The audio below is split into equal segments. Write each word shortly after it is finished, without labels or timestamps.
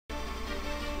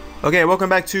Okay, welcome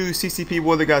back to CCP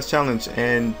WotG Challenge,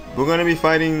 and we're gonna be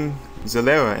fighting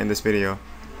Zalera in this video.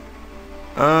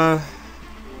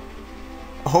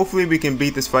 Hopefully we can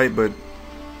beat this fight, but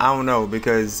I don't know,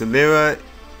 because Zalera,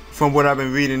 from what I've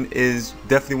been reading, is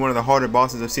definitely one of the harder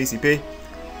bosses of CCP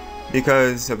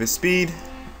because of his speed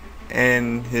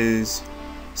and his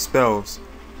spells.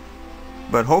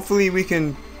 But hopefully we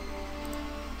can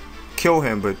kill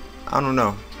him, but I don't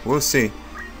know. We'll see.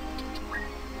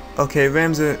 Okay,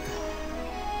 Ramza.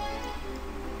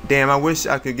 Damn, I wish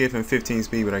I could give him 15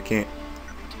 speed, but I can't.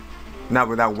 Not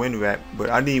without wind wrap, but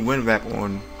I need wind wrap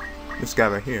on this guy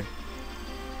right here.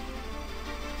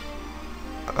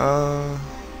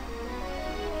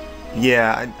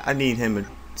 Yeah, I need him at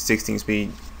 16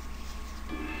 speed.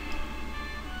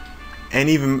 And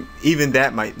even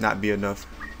that might not be enough.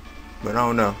 But I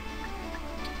don't know.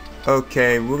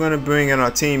 Okay, we're gonna bring in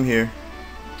our team here.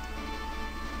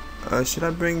 Should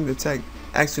I bring the tag?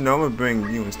 Actually, no, I'm gonna bring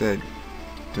you instead.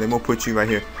 And then we'll put you right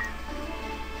here.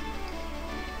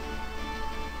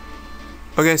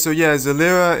 Okay, so yeah,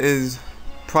 Zalera is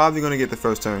probably gonna get the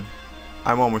first turn.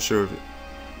 I'm almost sure of it.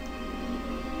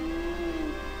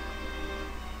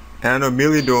 And I know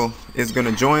Miliador is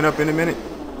gonna join up in a minute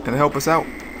and help us out,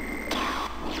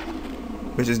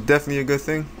 which is definitely a good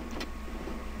thing.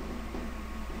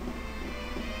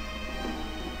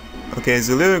 Okay,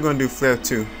 Zalera gonna do flare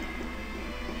 2.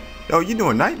 Oh, you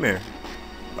doing nightmare?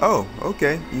 Oh,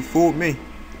 okay. You fooled me.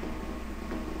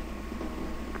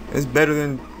 It's better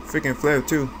than freaking flare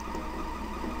 2.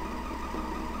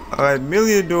 Alright,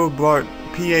 Miliador brought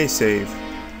PA save.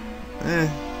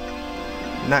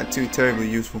 Not too terribly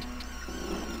useful.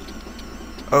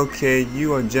 Okay,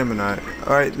 you are Gemini.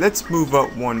 Alright, let's move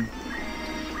up one.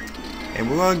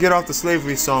 And we're gonna get off the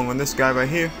slavery song on this guy right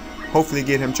here. Hopefully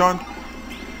get him charmed.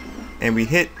 And we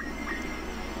hit.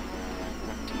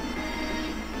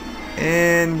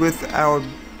 And with our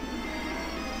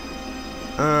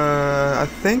I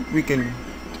think we can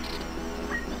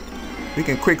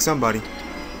quick somebody.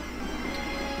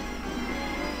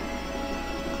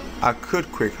 I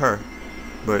could quick her,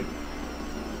 but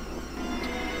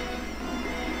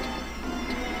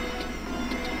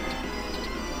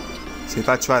see, if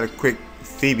I try to quick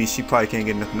Phoebe, she probably can't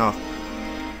get nothing off.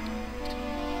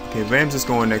 Okay, Rams is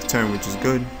going next turn, which is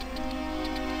good.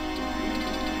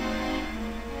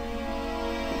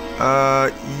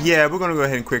 Yeah, we're gonna go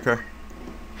ahead and quick her.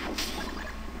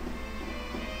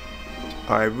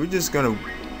 Alright, we're just gonna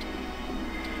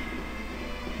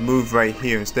move right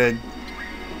here instead.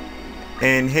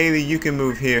 And Haley, you can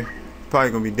move here.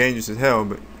 Probably gonna be dangerous as hell,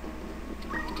 but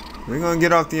we're gonna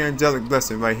get off the angelic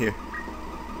blessing right here.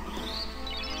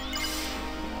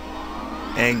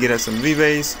 And get us some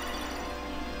relays.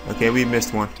 Okay, we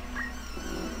missed one.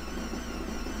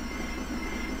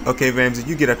 Okay, Ramsey,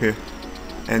 you get up here.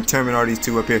 And terminate these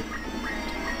two up here.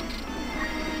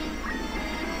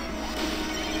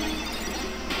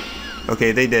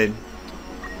 Okay, they did.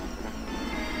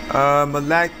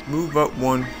 Malak, move up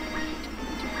one.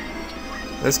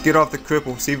 Let's get off the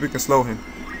cripple, see if we can slow him.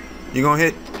 You gonna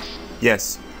hit?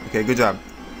 Yes. Okay, good job.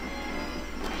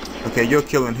 Okay, you're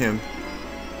killing him.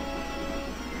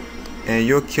 And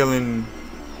you're killing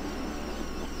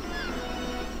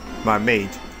my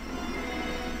mage.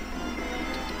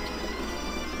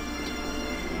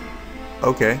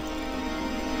 Okay.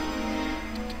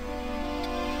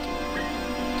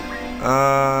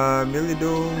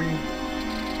 Miliador.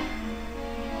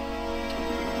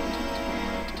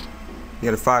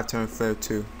 You got a 5-turn flare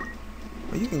too.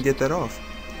 Well, you can get that off.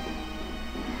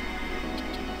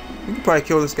 You can probably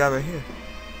kill this guy right here.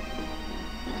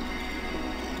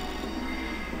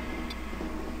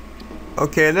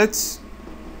 Okay, let's.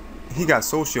 He got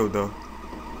soul shield though,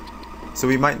 so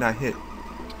we might not hit.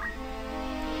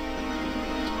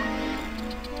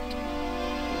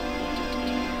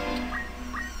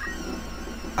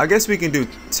 I guess we can do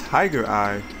Tiger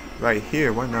Eye right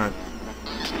here. Why not?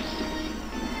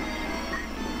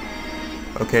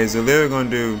 Okay, Zalera gonna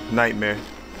do Nightmare.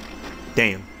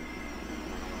 Damn.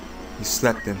 You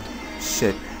slept him.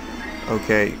 Shit.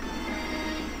 Okay.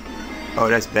 Oh,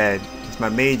 that's bad. My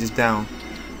mage is down.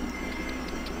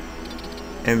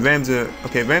 And Ramza.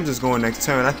 Okay, Ramza's going next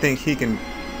turn. I think he can.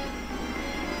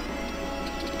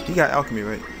 He got alchemy,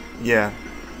 right? Yeah.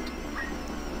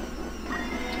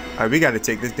 Alright, we gotta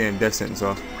take this damn death sentence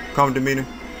off. Calm demeanor.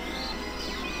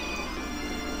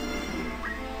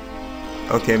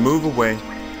 Okay, move away.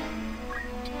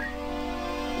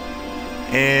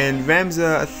 And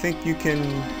Ramza, I think you can.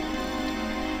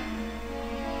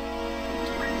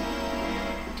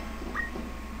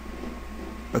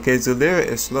 Okay, Zalera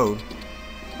is slowed.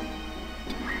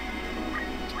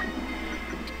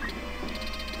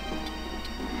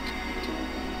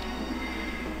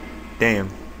 Damn.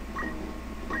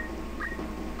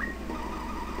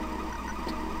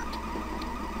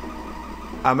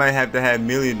 I might have to have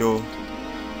Meliodor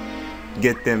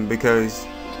get them because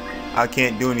I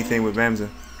can't do anything with Ramza.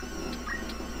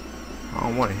 I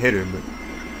don't want to hit her, but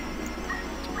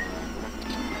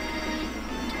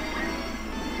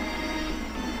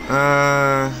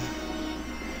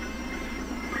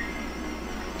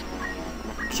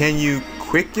can you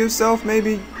quick yourself?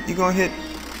 Maybe you gonna hit?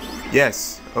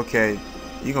 Yes. Okay.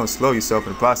 You gonna slow yourself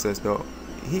in the process though.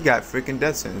 He got freaking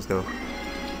death sentence though.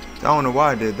 I don't know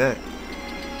why I did that.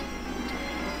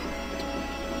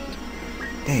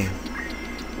 Damn.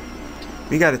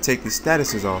 We gotta take these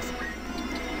statuses off.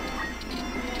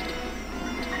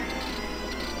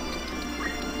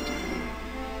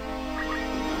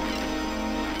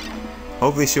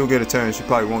 Hopefully she'll get a turn. She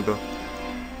probably won't though.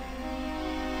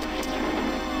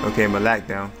 Okay, Malak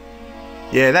down.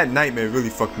 Yeah, that nightmare really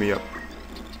fucked me up.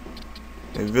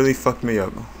 It really fucked me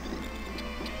up.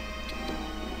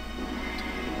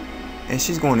 And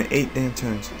she's going to 8 damn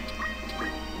turns.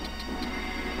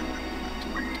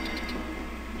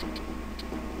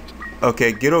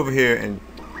 Okay, get over here and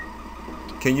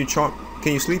can you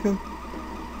sleep him?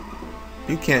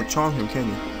 You can't charm him, can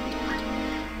you?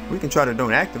 We can try to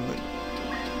don't act him, but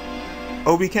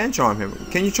oh, we can charm him.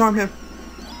 Can you charm him?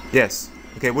 Yes.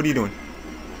 Okay, what are you doing?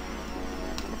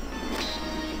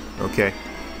 Okay.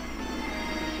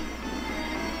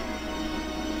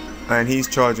 And he's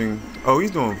charging. Oh,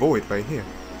 he's doing void right here.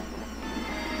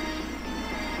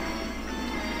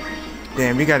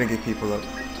 Damn, we gotta get people up.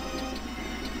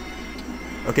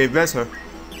 Okay, res her.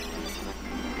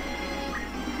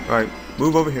 Alright,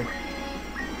 move over here.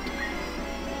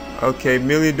 Okay,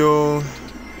 Meliodor.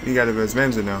 We gotta res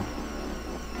Ramza now.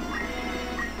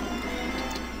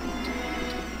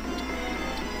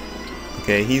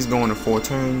 Okay, he's going to 4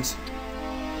 turns.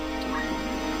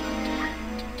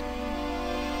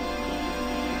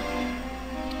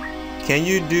 Can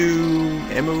you do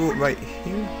Emerald right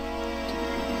here?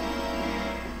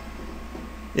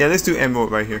 Yeah, let's do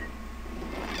Emerald right here.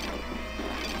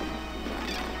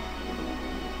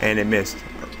 And it missed.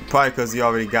 Probably because he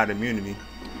already got immunity.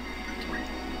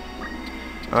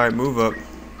 Alright, move up.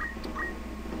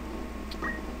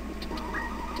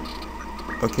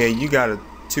 Okay, you got a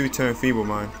 2-turn Feeble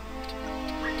Mind.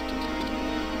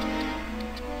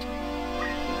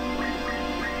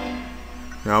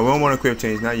 No, we don't want to equip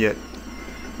change, not yet.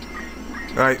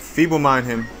 Alright, Feeble Mind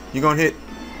him. You gonna hit?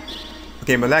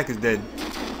 Okay, Malak is dead.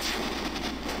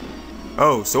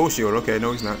 Oh, Soul Shield. Okay,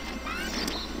 no he's not.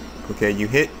 Okay, you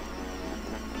hit.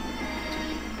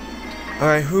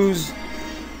 Alright, who's...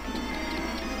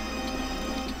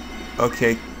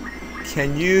 Okay,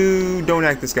 can you don't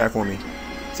act this guy for me?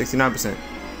 69%.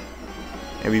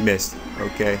 And we missed.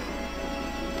 Okay.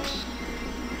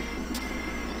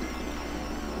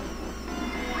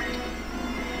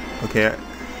 Okay.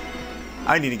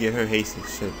 I need to get her hasted.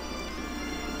 Shit.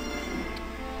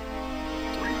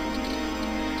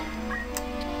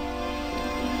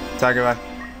 Tiger Eye.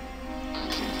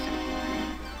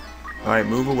 Alright,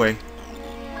 move away.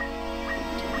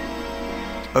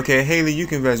 Okay, Haley, you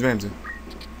can res Ramza.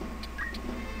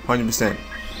 100%.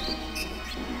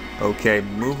 Okay,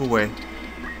 move away.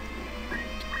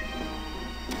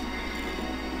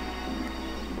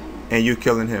 And you're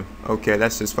killing him. Okay,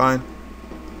 that's just fine.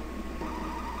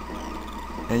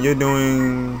 And you're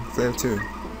doing flare too.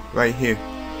 Right here.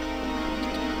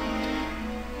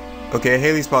 Okay,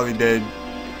 Haley's probably dead.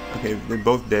 Okay, they're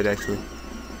both dead actually.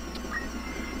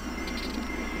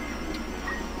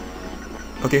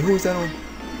 Okay, who is that on?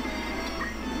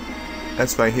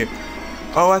 That's right here.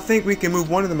 Oh, I think we can move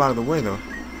one of them out of the way though.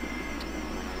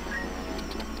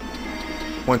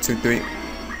 1, 2, 3.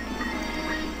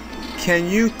 Can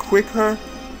you quick her?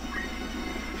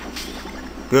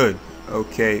 Good.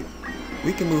 Okay.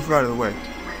 We can move her out of the way.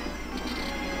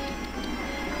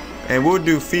 And we'll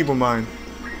do Feeble Mind.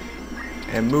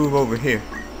 And move over here.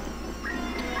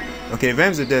 Okay,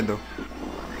 Vams are dead though.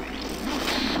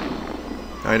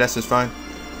 Alright, that's just fine.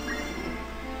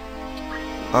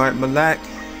 Alright, Malak.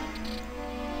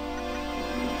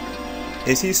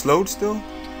 Is he slowed still?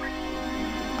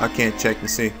 I can't check to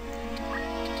see.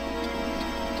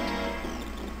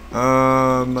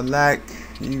 Malak,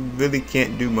 you really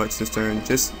can't do much this turn.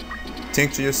 Just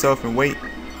tincture yourself and wait.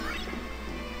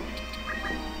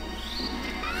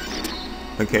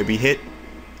 Okay, be hit.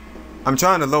 I'm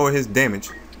trying to lower his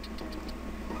damage.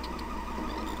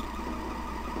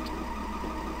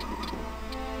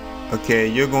 Okay,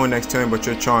 you're going next turn, but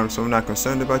you're charmed, so I'm not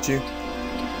concerned about you.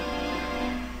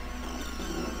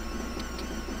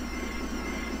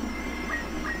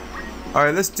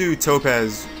 Alright, let's do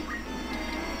Topaz.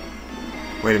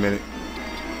 Wait a minute.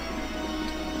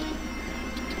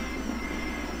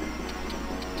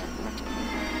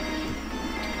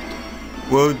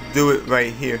 We'll do it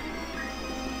right here.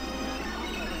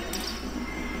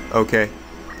 Okay.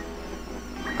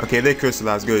 Okay, they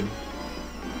crystallized. Good.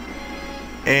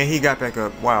 And he got back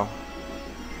up. Wow.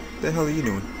 What the hell are you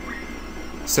doing?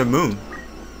 Some moon.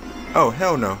 Oh,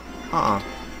 hell no.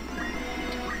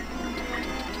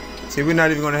 See, we're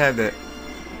not even going to have that.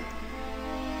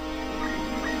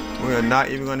 We are not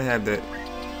even going to have that.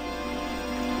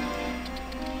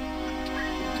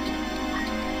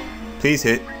 Please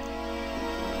hit.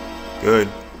 Good.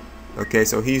 Okay,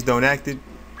 so he's done acted.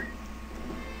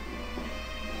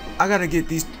 I gotta get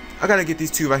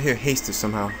these two right here hasted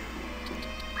somehow.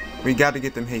 We got to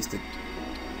get them hasted.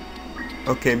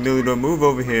 Okay, Milidor, move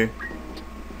over here.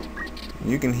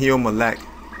 You can heal Malak.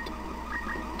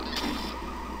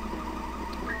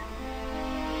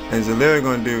 And Zalera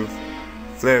gonna do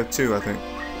flare 2, I think.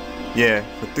 Yeah,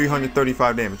 for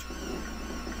 335 damage.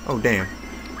 Oh damn.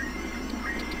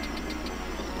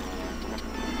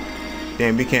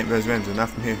 Damn, we can't res Ramsey, not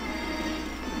from here.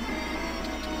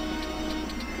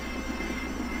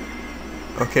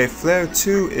 Okay, flare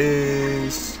 2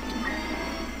 is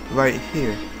right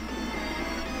here.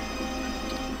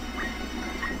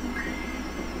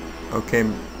 Okay.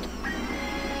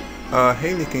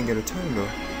 Haley can get a turn though.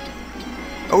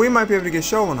 Oh, we might be able to get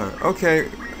show on her. Okay.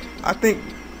 I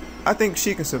think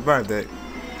she can survive that.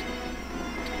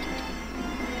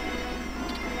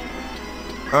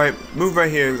 Alright, move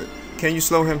right here. Can you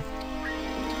slow him?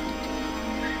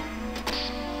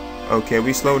 Okay,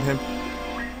 we slowed him.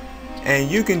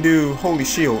 And you can do Holy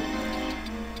Shield.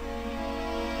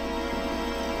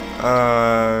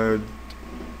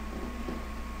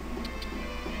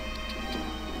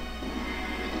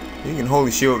 You can Holy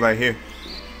Shield right here.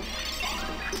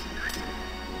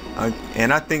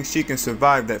 And I think she can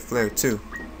survive that flare too.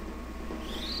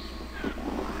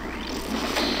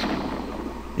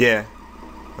 Yeah.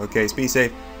 Okay, speed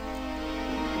safe.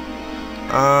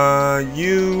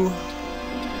 You...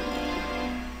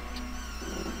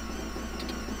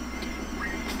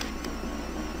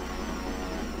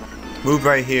 move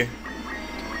right here.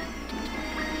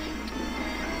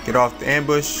 Get off the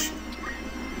ambush.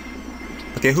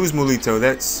 Okay, who's Mulito?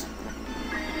 That's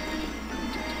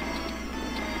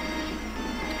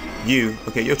you.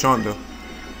 Okay, you're charmed though.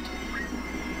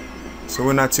 So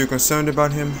we're not too concerned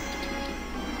about him.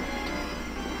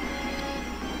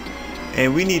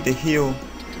 And we need to heal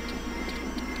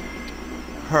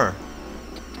her.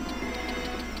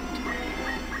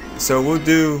 So we'll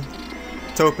do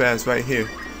Topaz right here.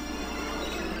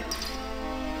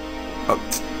 Oh,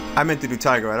 I meant to do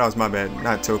Tiger. That was my bad.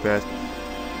 Not Topaz.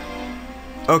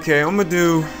 Okay, I'm gonna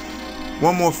do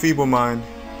one more Feeble Mind.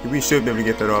 We should be able to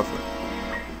get that off.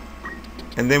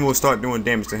 And then we'll start doing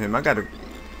damage to him. I got a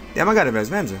Res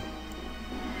Ramsey.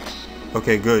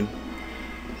 Okay, good.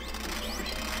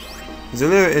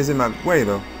 Zalera is in my way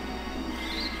though.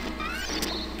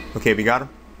 Okay, we got him.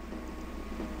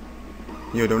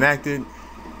 You're doing acted.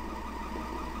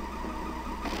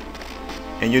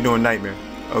 And you're doing Nightmare.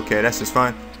 Okay, that's just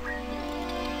fine.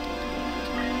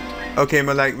 Okay,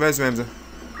 Malak, Res Ramsey.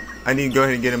 I need to go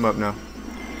ahead and get him up now.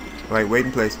 Alright, wait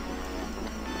in place.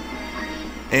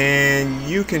 And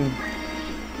you can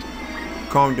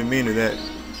calm demeanor that.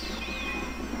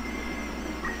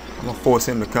 I'm gonna force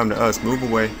him to come to us. Move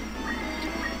away.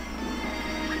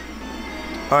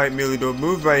 Alright, Milidor,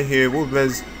 move right here. We'll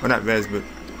res, well not res, but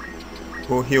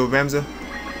we'll heal Ramsey.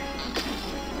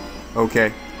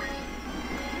 Okay.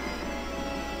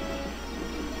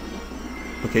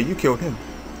 Okay, you killed him.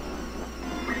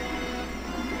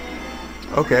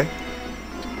 Okay.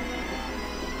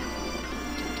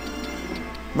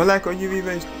 Malak, are you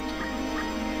re-raised?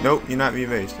 Nope, you're not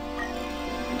re-raised.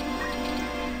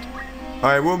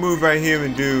 Alright, we'll move right here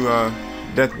and do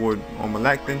Death Ward on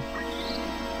Malak then.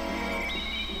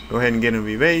 Go ahead and get him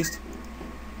re-raised.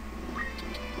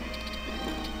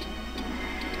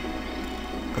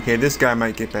 Okay, this guy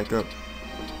might get back up.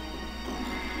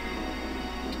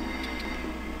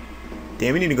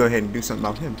 Damn, we need to go ahead and do something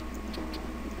about him.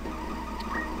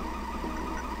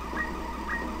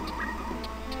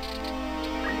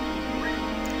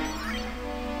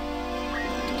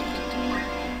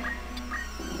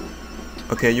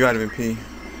 Okay, you're out of MP.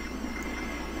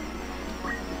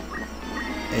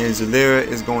 And Zalera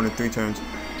is going in 3 turns.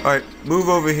 Alright, move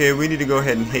over here. We need to go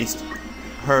ahead and haste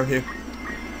her here.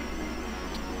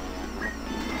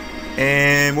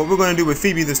 And what we're going to do with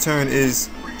Phoebe this turn is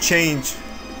change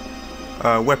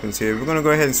weapons here. We're going to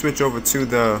go ahead and switch over to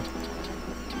the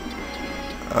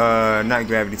Not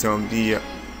gravity tome.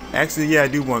 Actually, yeah, I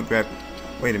do want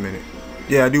wait a minute.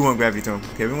 Yeah, I do want gravity tome.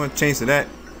 Okay, we're gonna change to that.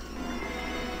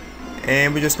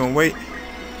 And we're just gonna wait.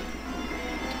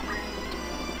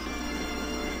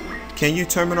 Can you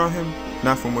terminal him?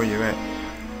 Not from where you're at.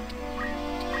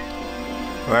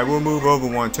 Alright, we'll move over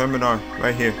one. Terminal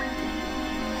right here.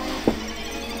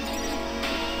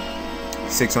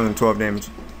 612 damage.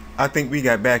 I think we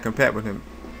got bad compat with him.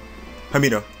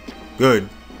 Hamido. Good.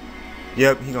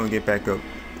 Yep, he gonna get back up.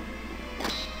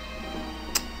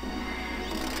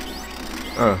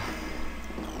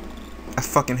 I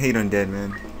fucking hate undead,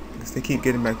 man. Because they keep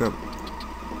getting back up.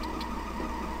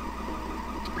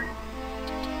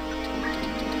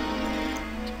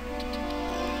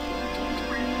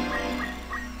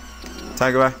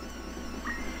 Tiger Eye.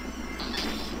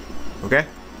 Okay.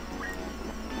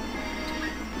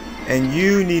 And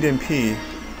you need MP.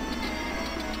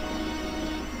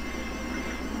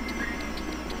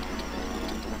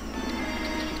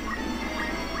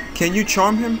 Can you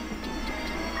charm him?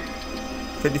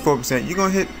 54%. You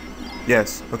gonna hit?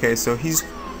 Yes. Okay, so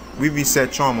we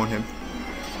reset charm on him.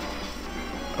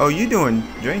 Oh, you doing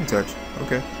drain touch.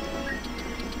 Okay.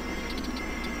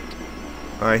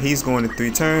 Alright, he's going to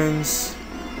 3 turns.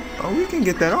 Oh, we can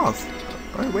get that off.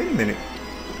 Alright, wait a minute.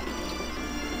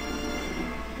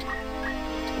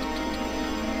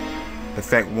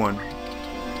 Effect 1.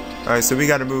 Alright, so we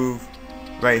gotta move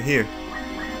right here.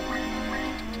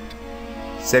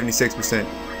 76%.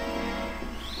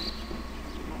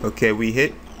 Okay, we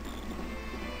hit.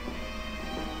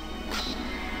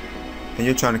 And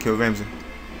you're trying to kill Ramsey.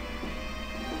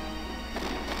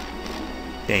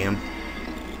 Damn.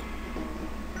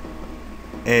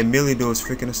 And Millido is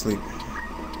freaking asleep.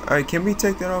 Alright, can we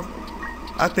take that off?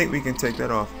 I think we can take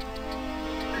that off.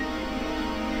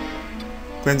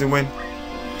 Cleansing Wind.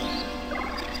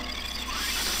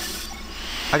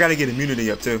 I gotta get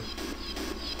immunity up too.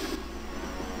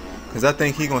 Cause I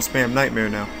think he gonna spam Nightmare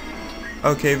now.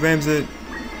 Okay, Ramsey.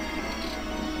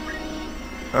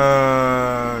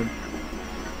 I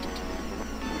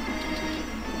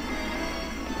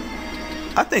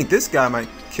think this guy might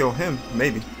kill him,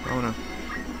 maybe. I don't know.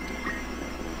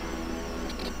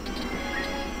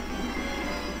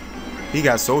 He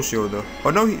got Soul Shield though. Oh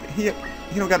no, he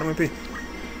don't got no MP.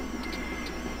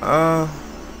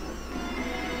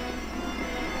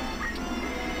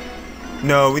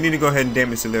 No, we need to go ahead and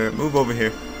damage Celera. Move over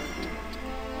here.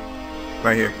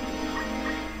 Right here.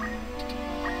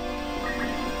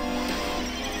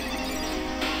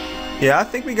 Yeah, I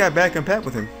think we got bad compat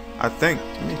with him. I think.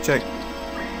 Let me check.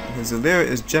 Because Zalera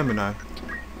is Gemini.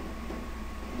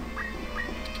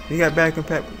 We got bad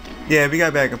compat. Yeah, we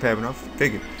got bad compat, but I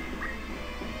figured.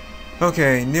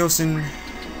 Okay, Nielsen.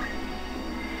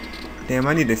 Damn,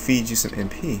 I need to feed you some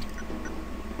MP.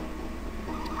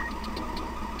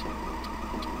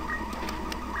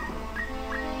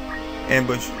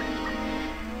 Ambush.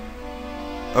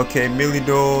 Okay,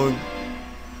 Millido.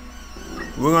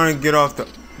 We're gonna get off the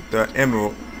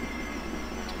emerald.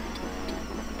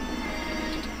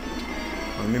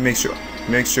 Let me make sure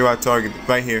I target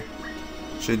right here.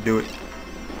 Should do it.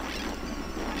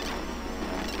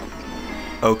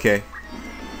 Okay.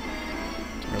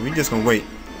 Now we just gonna wait.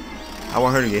 I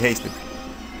want her to get hasted.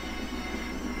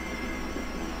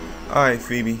 Alright,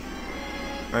 Phoebe.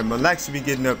 Alright, Malak should be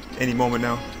getting up any moment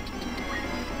now.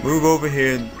 Move over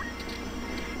here.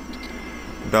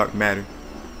 Dark Matter.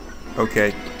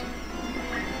 Okay.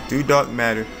 Do Dark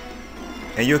Matter.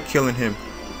 And you're killing him.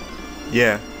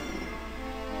 Yeah.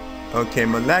 Okay,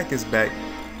 Malak is back.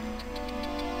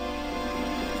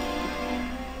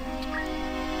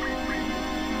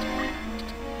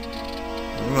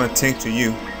 I'm gonna tincture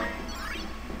you.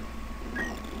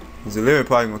 Zalera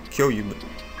probably gonna kill you, but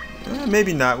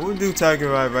maybe not. We'll do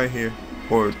Tiger Eye right here.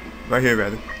 Or right here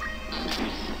rather.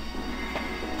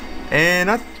 And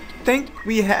I think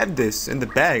we have this in the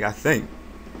bag, I think.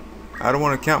 I don't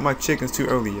want to count my chickens too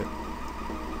early yet.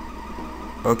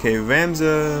 Okay,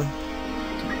 Ramza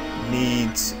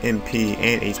needs MP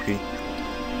and HP.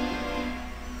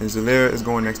 And Zalera is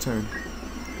going next turn.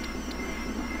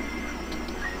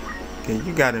 Okay,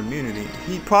 you got immunity.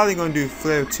 He probably gonna do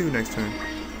Flare 2 next turn.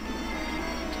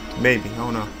 Maybe, I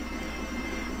don't know.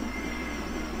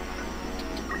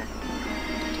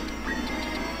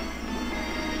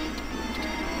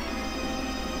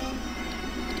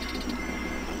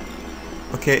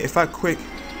 Okay, if I quick.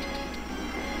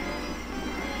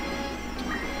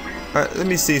 Alright, let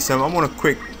me see some. I'm gonna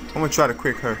try to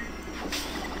quick her.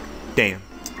 Damn.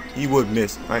 You would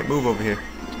miss. Alright, move over here.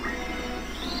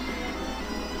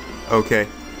 Okay.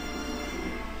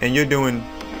 And you're doing.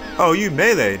 Oh, you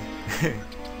meleeed.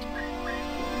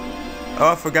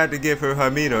 Oh, I forgot to give her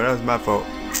Hamito. That was my fault.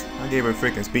 I gave her a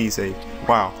freaking speed save.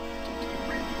 Wow.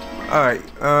 Alright,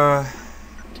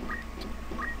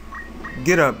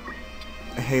 get up,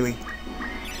 Haley.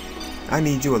 I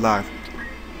need you alive.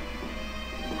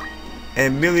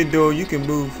 And Millidor, you can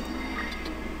move.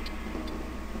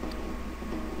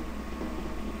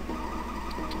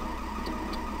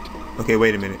 Okay,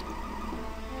 wait a minute.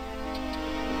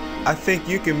 I think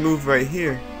you can move right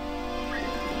here.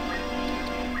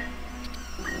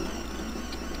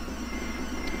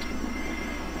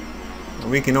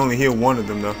 We can only heal one of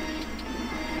them though.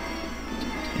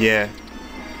 Yeah.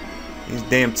 These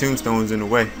damn tombstones in the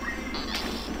way.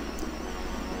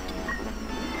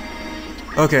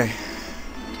 Okay.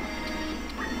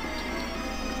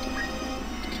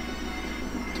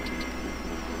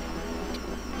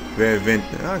 Rare event.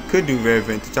 I could do rare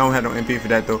vintage. I don't have no MP for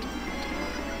that though.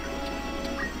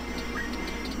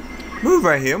 Move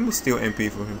right here. I'm gonna steal MP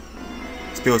for him.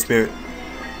 Steal spirit.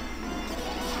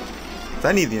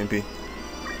 I need the MP.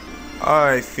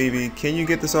 Alright, Phoebe, can you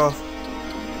get this off?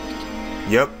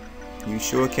 Yep, you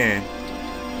sure can.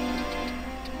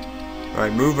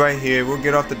 Alright, move right here. We'll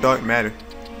get off the dark matter.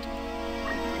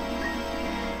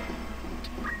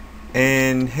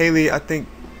 And Haley, I think.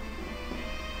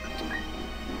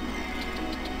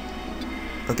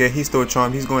 Okay, he's still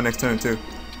charmed. He's going next turn too.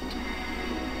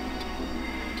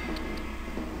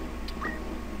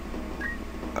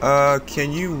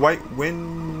 Can you white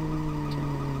wind?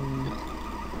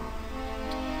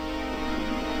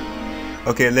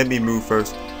 Okay, let me move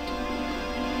first.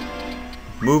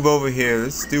 Move over here.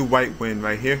 Let's do white wind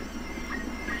right here.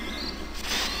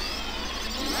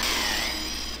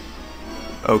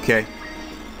 Okay.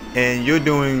 And you're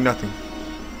doing nothing.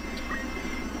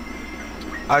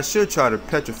 I should try to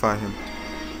petrify him.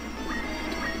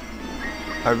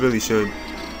 I really should.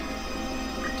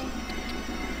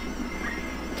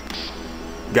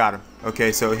 Got him.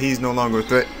 Okay, so he's no longer a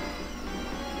threat.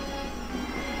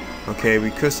 Okay,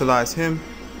 we crystallize him.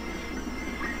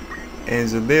 And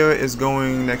Zalera is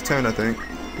going next turn, I think.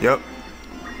 Yep.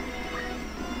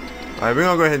 Alright, we're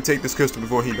gonna go ahead and take this crystal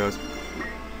before he does.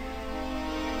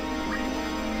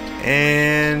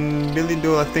 And Billy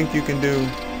Doyle, I think you can do.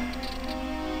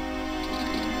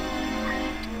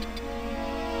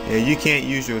 Yeah, you can't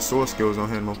use your sword skills on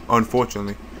him,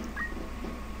 unfortunately.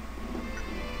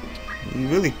 You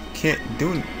really can't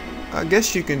do. I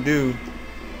guess you can do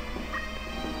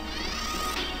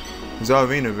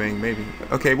Zalera ring, maybe.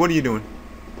 Okay, what are you doing?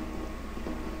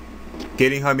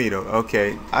 Getting Hamito.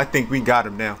 Okay, I think we got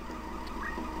him now.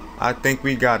 I think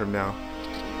we got him now.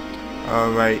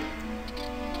 Alright.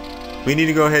 We need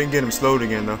to go ahead and get him slowed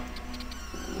again, though.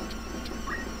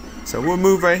 So we'll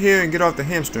move right here and get off the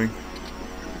hamstring.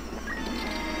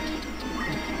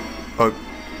 Oh.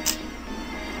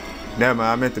 Never mind,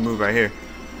 I meant to move right here.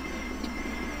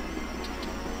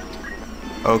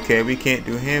 Okay, we can't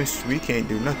do we can't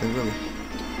do nothing really.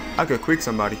 I could quick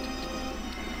somebody.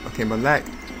 Okay, Malak.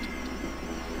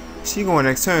 She going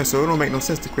next turn, so it don't make no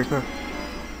sense to quick her.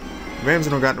 Ramsey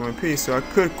don't got no MP, so I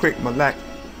could quick Malak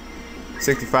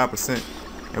 65%.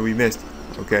 And we missed.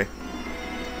 Okay.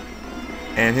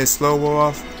 And his slow wore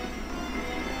off.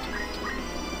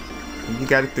 And you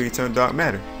got a 3-turn dark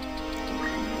matter.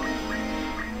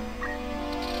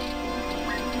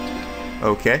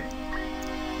 Okay.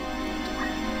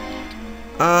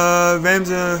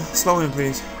 Ramza, slow him,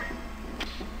 please.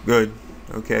 Good.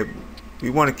 Okay. We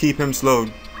want to keep him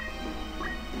slowed.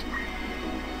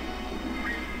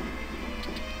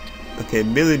 Okay,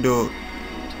 Millidor.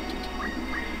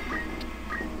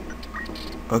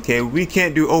 Okay, we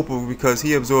can't do Opal because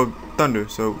he absorbed thunder,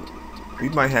 so we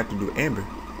might have to do Amber.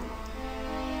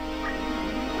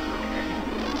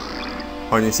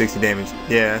 160 damage.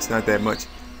 Yeah, that's not that much.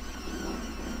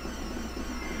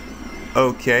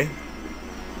 Okay.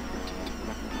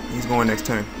 He's going next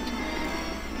turn.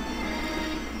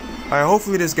 Alright,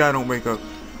 hopefully this guy don't wake up.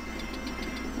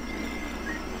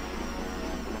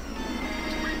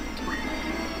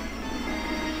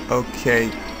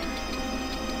 Okay.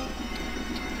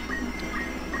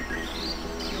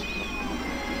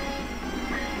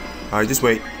 Alright, just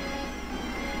wait.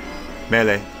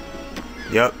 Melee.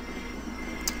 Yup.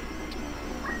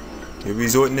 You're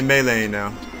resorting to melee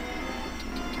now.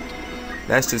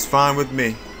 That's just fine with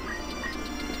me.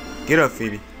 Get up,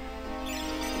 Phoebe.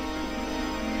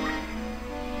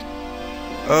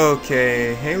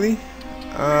 Okay, Haley.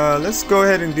 Let's go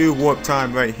ahead and do warp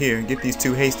time right here. Get these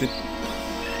two hasted.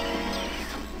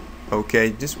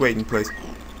 Okay, just wait in place.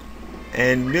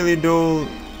 And Millidor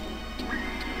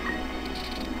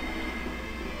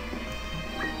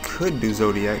could do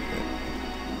Zodiac.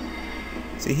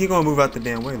 See, he gonna move out the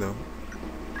damn way though.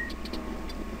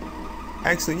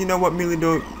 Actually, you know what,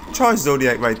 Melidor? Charge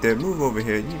Zodiac right there. Move over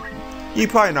here. You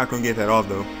probably not gonna get that off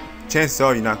though. Chances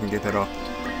are you're not gonna get that off.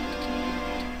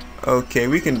 Okay,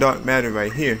 we can Dark Matter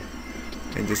right here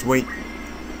and just wait.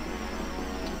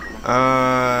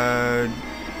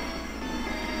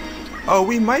 Oh,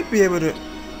 we might be able to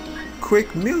quick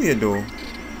Melidor.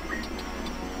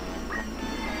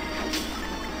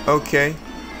 Okay,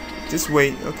 just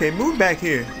wait. Okay, move back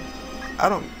here.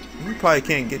 You probably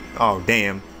can't get. Oh,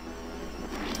 damn.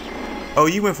 Oh,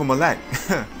 you went for Malak.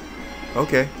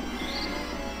 Okay.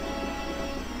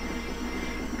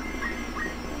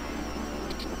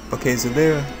 Okay,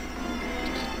 Zalera.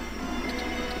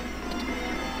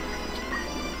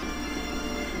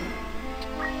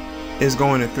 Is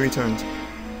going in 3 turns.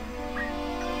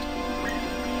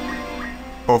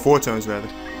 Or 4 turns, rather.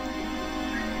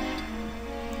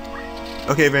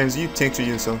 Okay, Vans, you tincture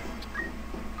yourself.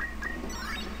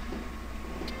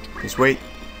 Just wait.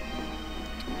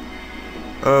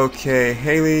 Okay,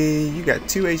 Haley, you got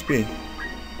 2 HP.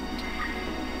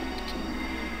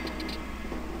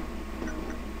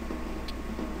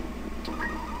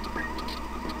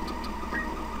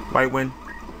 White win.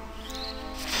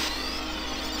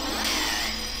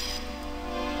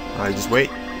 Alright, just wait.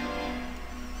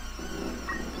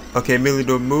 Okay,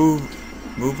 Melidor,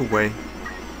 move away.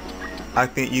 I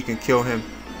think you can kill him.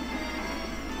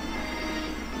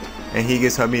 And he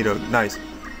gets Hamido. Nice.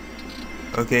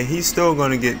 Okay, he's still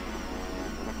gonna get...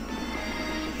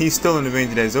 He's still in the range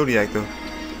of that Zodiac though.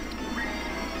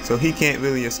 So he can't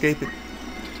really escape it.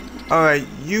 Alright,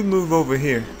 you move over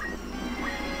here.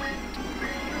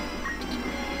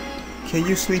 Can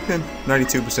you sleep him?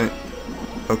 92%.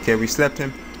 Okay, we slept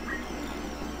him.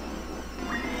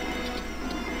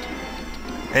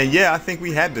 And yeah, I think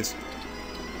we had this.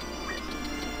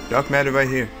 Dark Matter right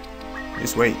here.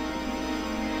 Just wait.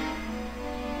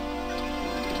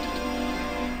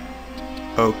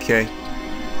 Okay.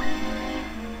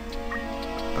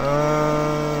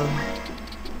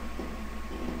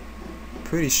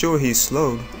 Pretty sure he's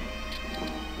slowed.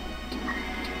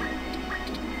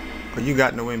 But you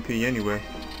got no MP anyway.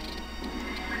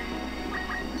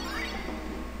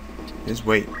 Just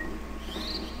wait.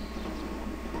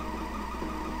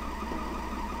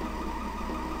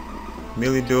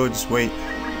 Melidor, just wait.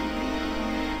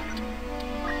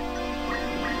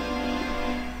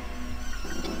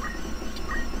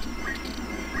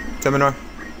 Seminar.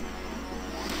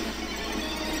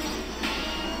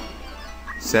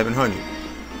 700.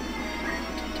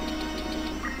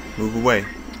 Move away.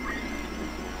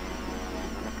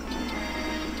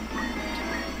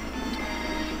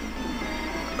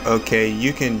 Okay,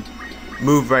 you can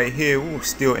move right here. We'll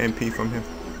steal MP from him.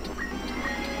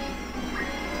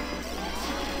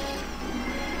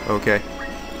 Okay.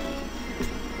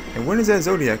 And when is that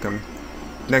Zodiac coming?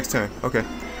 Next turn. Okay.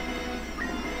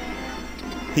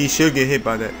 He should get hit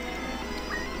by that.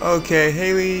 Okay,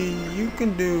 Haley, you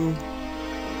can do...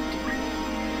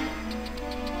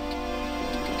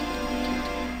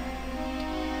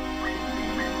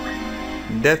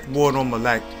 Death Ward on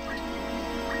Malak.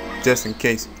 Just in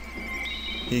case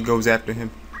he goes after him.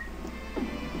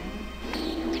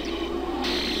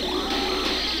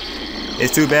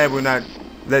 It's too bad we're not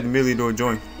letting Melidor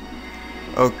join.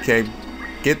 Okay,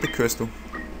 get the crystal.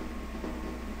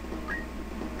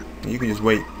 You can just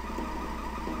wait.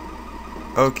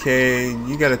 Okay,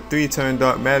 you got a 3-turn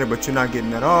Dark Matter, but you're not getting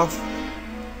that off.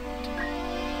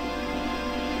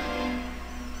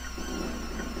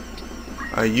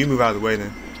 You move out of the way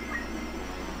then.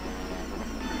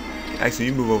 Actually,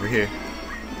 you move over here.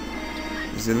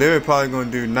 Zalera probably gonna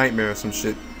do Nightmare or some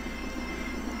shit.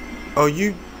 Oh,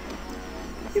 you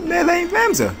melee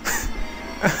Ramza.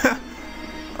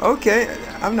 Okay,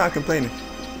 I'm not complaining.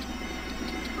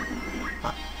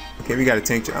 Okay, we got a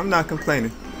tincture. I'm not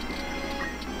complaining.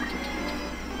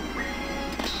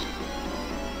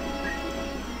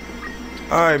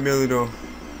 Alright, Melidor.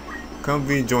 Come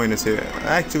rejoin us here.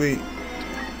 Actually,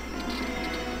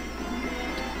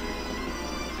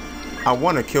 I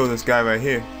want to kill this guy right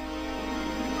here.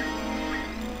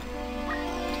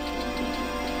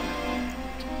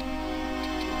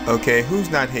 Okay, who's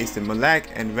not hasting? Malak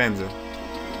and Ramza.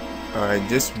 Alright,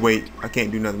 just wait. I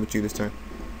can't do nothing with you this turn.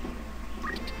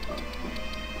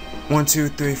 1, 2,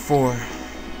 3, 4.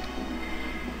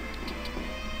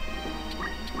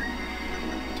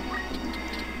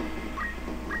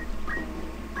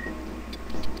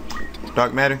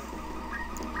 Dark Matter.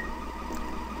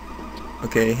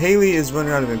 Okay, Haley is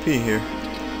running out of MP here.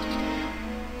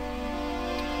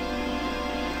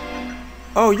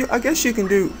 Oh, I guess you can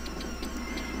do...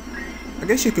 I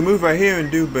guess you can move right here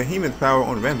and do behemoth power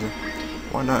on Ramsey.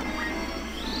 Why not?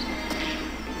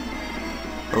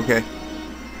 Okay.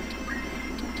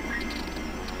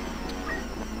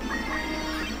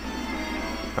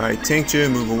 Alright, tincture,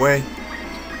 move away.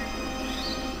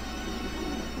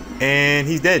 And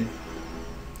he's dead.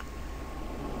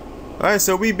 Alright,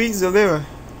 so we beat Zalera.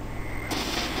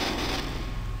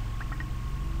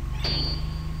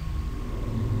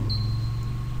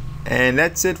 And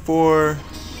that's it for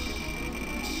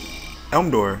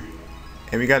Elmdor.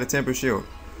 And we got a temper shield.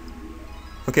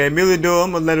 Okay, Milidor,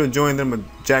 I'm gonna let her join them with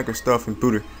Jack her stuff and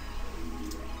boot her.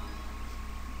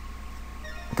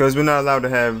 Because we're not allowed to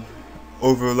have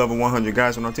over level 100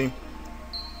 guys on our team.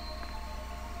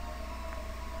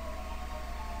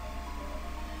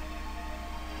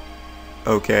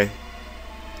 Okay.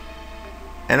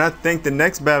 And I think the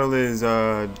next battle is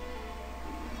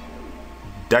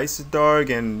Dicedarg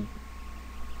and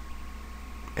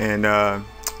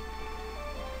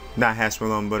not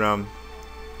Hasperlum, but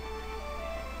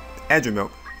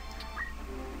Adramilk.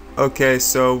 Okay,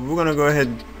 so we're gonna go ahead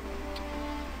and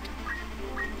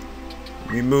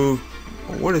remove.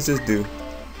 What does this do?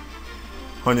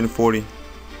 140.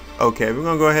 Okay, we're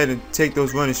gonna go ahead and take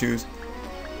those running shoes,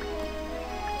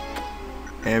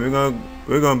 and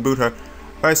we're gonna boot her.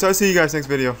 All right, so I'll see you guys next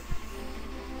video.